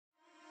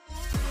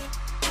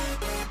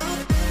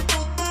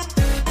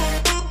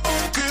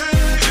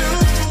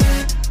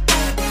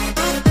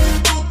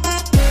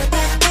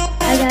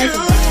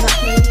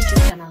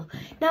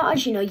Now,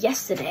 as you know,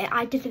 yesterday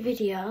I did a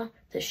video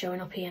that's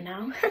showing up here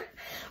now,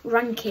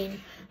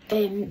 ranking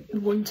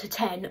 1 to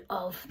 10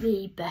 of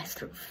the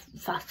best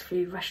fast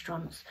food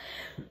restaurants.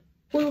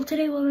 Well,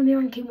 today we're going to be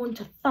ranking 1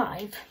 to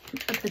 5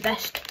 of the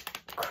best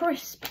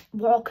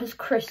Walker's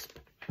crisp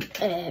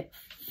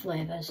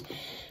flavours.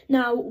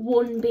 Now,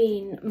 1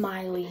 being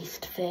my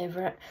least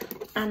favourite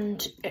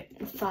and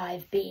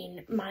 5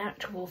 being my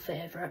actual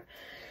favourite.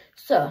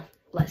 So,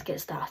 let's get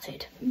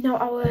started. Now,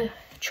 our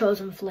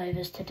chosen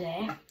flavours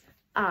today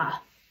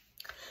are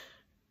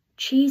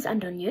cheese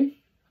and onion,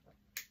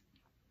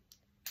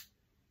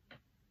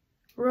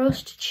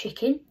 roast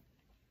chicken,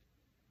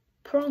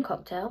 prawn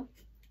cocktail,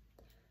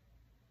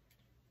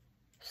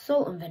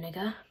 salt and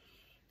vinegar,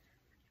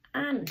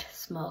 and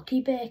smoky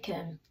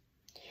bacon.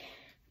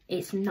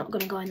 It's not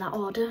going to go in that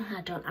order.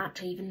 I don't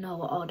actually even know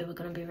what order we're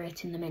going to be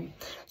rating them in.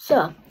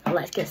 So,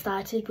 let's get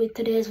started with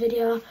today's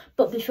video.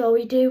 But before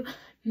we do,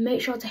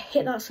 make sure to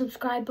hit that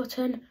subscribe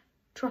button,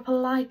 drop a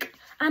like,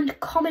 and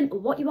comment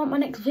what you want my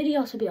next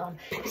video to be on,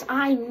 because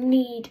I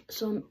need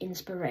some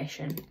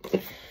inspiration.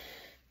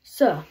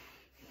 So,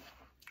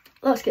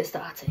 let's get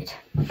started.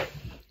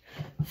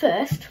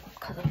 First,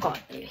 because I've got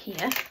it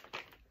here,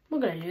 we're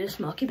going to do the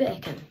smoky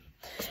bacon.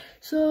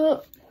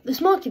 So, the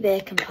smoky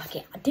bacon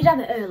packet, I did have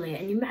it earlier,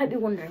 and you might be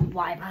wondering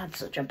why I've had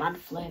such a bad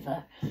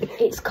flavour.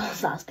 It's because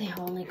that's the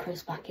only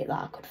crisp packet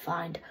that I could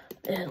find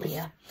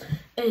earlier.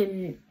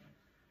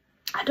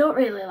 I don't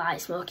really like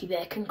smoky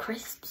bacon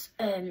crisps.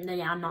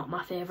 They are not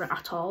my favourite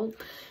at all.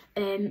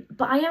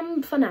 But I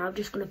am, for now,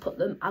 just going to put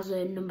them as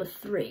a number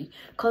 3,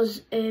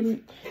 because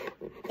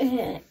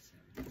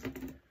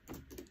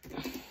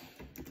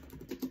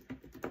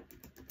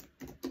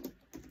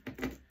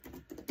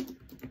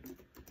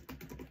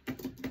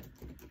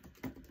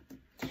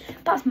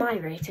that's my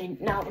rating.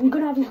 Now, I'm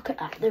going to have a look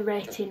at the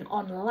rating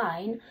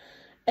online.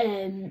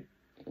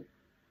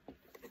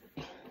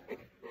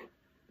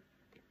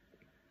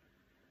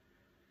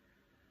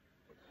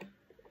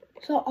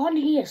 So on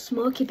here,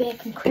 smoky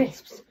bacon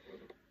crisps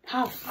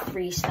have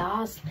 3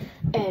 stars.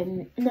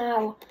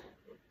 Now,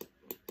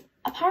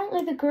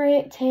 apparently they're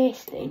great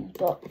tasting,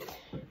 but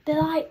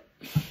they're like,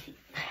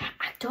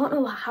 I don't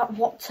know how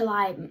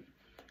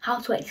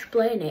to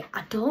explain it.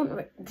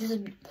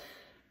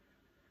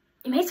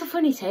 It makes a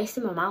funny taste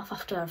in my mouth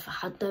after I've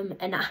had them,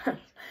 and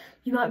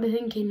you might be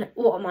thinking,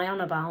 what am I on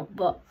about?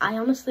 But I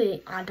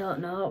don't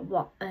know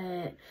what,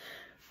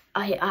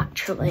 I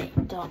actually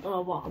don't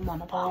know what I'm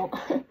on about.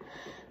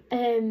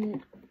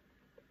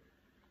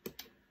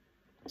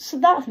 So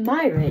that's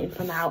my rating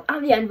for now.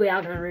 At the end, we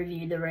are going to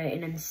review the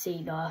rating and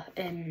see though.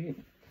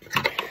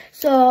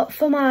 So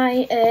for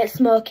my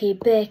smoky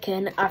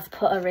bacon, I've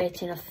put a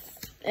rating of,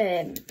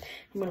 I'm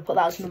going to put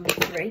that as number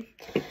 3.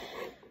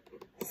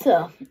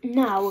 So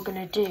now we're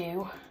going to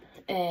do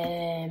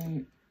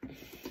a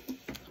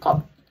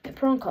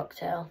prawn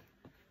cocktail.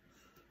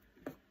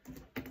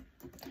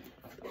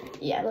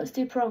 Yeah, let's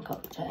do prawn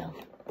cocktail.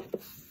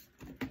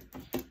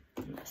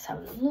 Let's have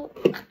a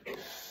look.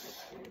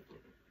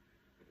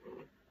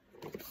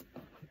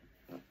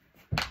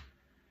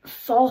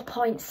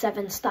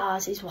 .7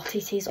 stars is what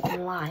it is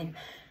online.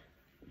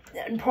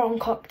 And prawn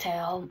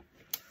cocktail,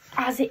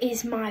 as it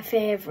is my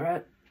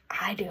favourite,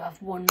 I do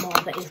have 1 more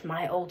that is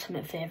my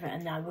ultimate favourite,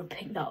 and I would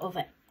pick that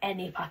over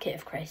any packet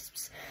of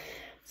crisps.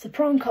 So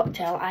prawn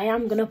cocktail, I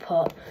am going to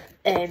put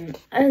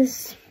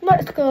as,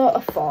 let's go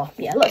a 4.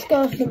 Yeah, let's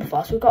go number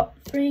 4. So we've got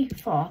 3,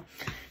 4.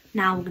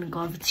 Now we're going to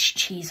go over this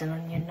cheese and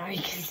onion. Now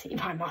you can see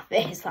by my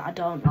face that I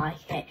don't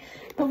like it.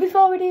 But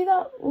before we do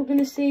that, we're going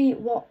to see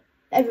what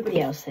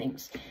everybody else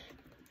thinks.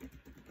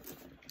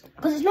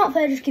 Because it's not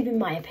fair just giving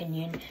my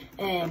opinion.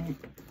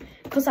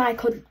 Because I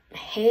could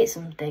hate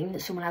something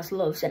that someone else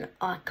loves, and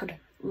I could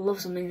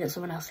love something that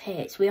someone else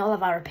hates. We all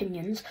have our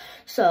opinions.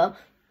 So,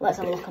 let's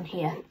have a look on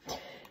here.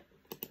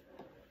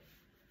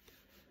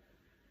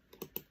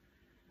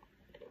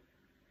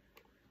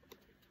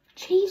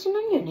 Cheese and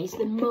onion is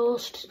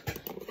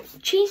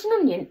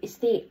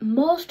the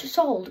most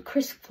sold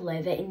crisp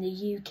flavour in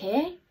the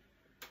UK.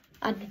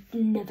 I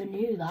never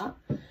knew that.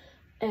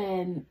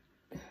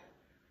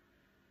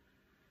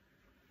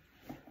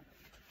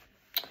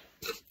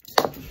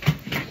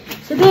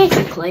 So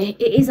basically,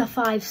 it is a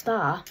 5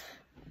 star,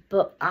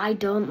 but I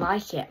don't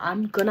like it.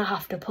 I'm gonna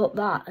have to put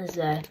that as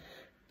a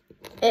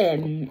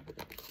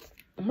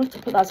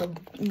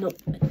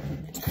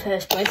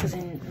first place, as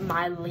in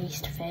my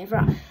least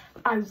favourite.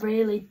 I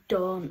really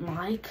don't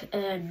like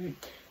the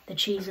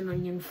cheese and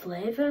onion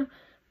flavour,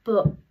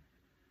 but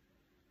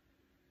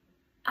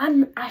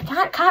I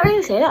can't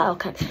really say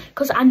that,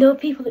 because I know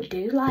people that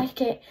do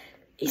like it.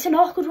 It's an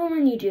awkward one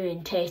when you're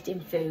doing tasting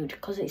food,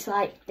 because it's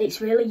like,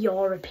 it's really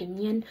your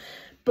opinion.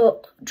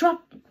 But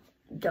drop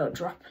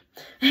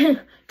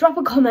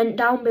a comment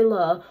down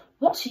below.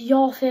 What's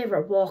your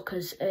favourite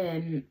Walker's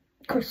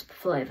crisp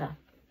flavour?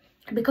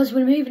 Because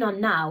we're moving on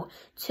now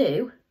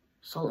to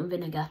salt and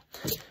vinegar.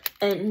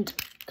 And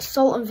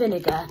salt and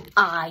vinegar,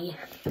 I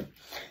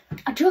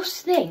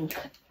just think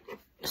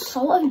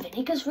salt and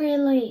vinegar's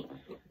really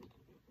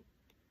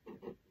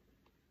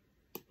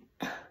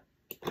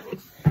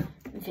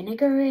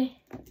vinegary.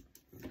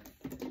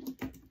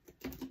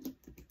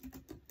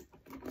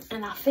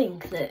 And I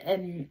think that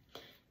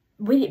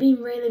with it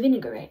being really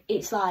vinegary,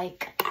 it's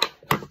like,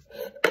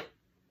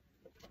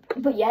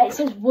 but yeah, it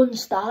says 1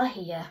 star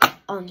here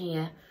on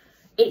here.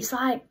 It's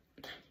like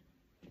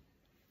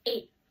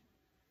it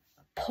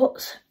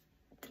puts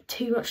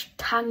too much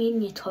tang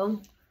in your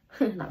tongue.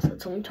 That's a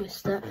tongue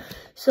twister.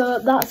 So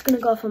that's gonna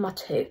go for my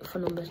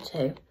number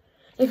 2.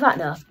 In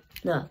fact,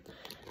 no,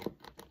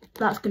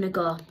 that's gonna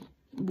go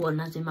 1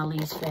 as in my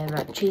least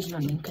favourite. Cheese and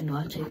onion can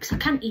go 2 because I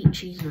can't eat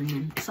cheese and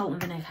onion. Salt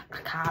and vinegar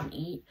I can't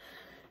eat.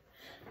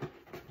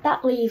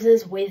 That leaves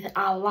us with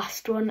our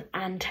last one,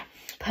 and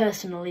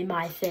personally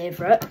my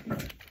favourite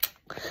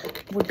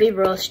would be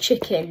roast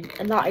chicken,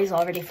 and that is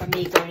already for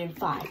me going in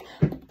 5.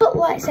 But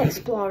let's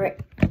explore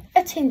it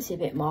a teensy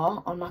bit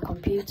more on my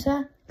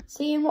computer,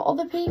 seeing what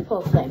other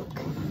people think.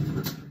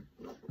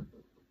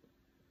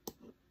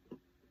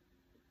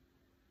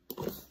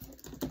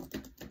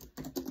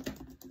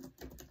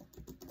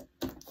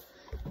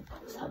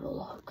 Let's have a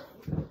look.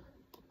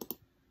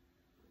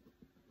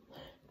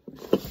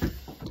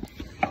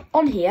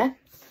 On here,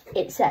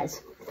 it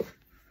says,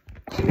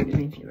 let me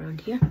move you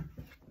around here.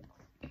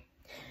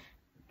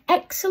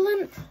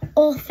 Excellent,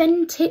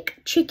 authentic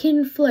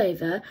chicken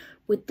flavour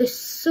with the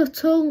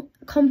subtle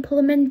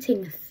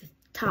complementing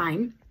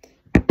theme.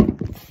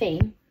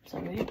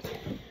 Sorry.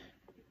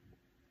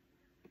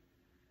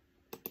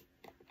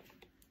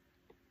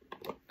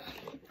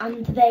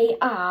 And they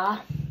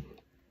are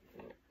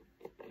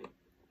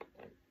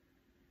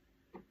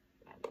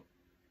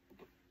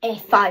a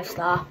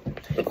 5-star.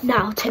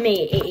 Now, to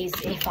me, it is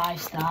a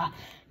 5-star.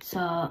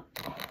 So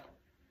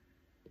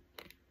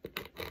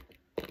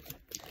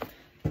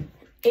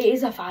it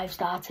is a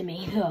 5-star to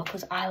me though,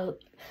 because I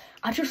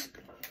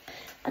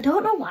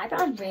don't know why,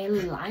 but I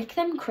really like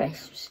them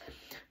crisps.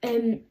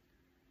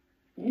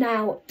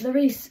 Now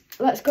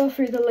let's go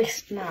through the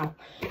list now.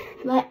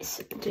 Let's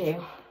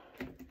do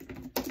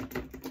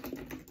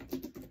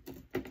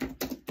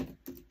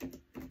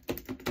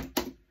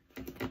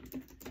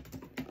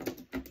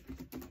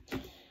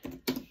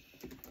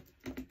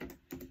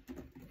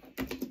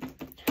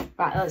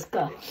right, let's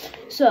go.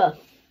 So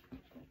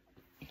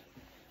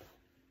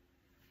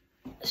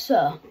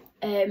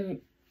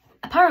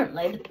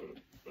apparently,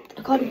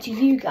 according to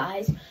you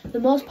guys, the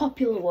most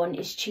popular one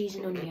is cheese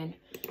and onion.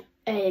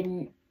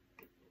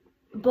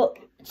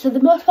 So the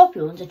most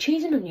popular ones are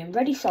cheese and onion,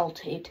 ready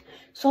salted,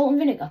 salt and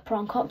vinegar,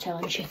 prawn cocktail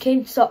and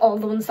chicken. So all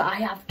the ones that I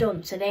have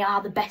done, so they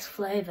are the best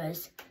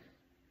flavours,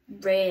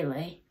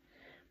 really.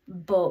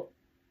 But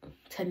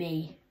to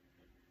me,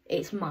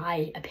 it's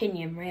my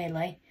opinion,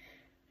 really.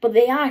 But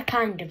they are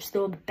kind of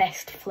still the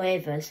best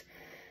flavours.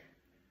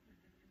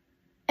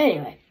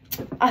 Anyway,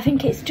 I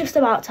think it's just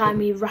about time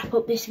we wrap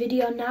up this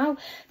video now.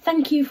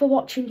 Thank you for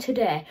watching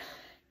today.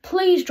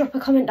 Please drop a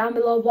comment down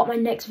below what my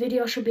next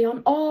video should be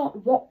on, or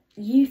what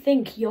you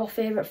think your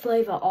favourite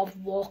flavour of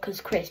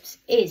Walker's crisps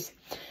is.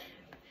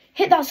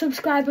 Hit that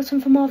subscribe button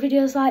for more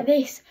videos like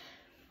this.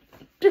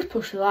 Just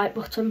push the like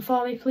button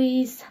for me,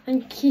 please.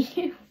 Thank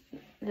you.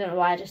 I don't know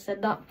why I just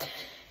said that.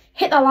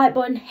 Hit that like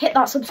button, hit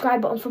that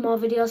subscribe button for more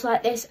videos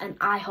like this, and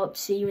I hope to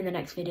see you in the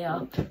next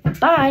video.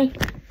 Bye!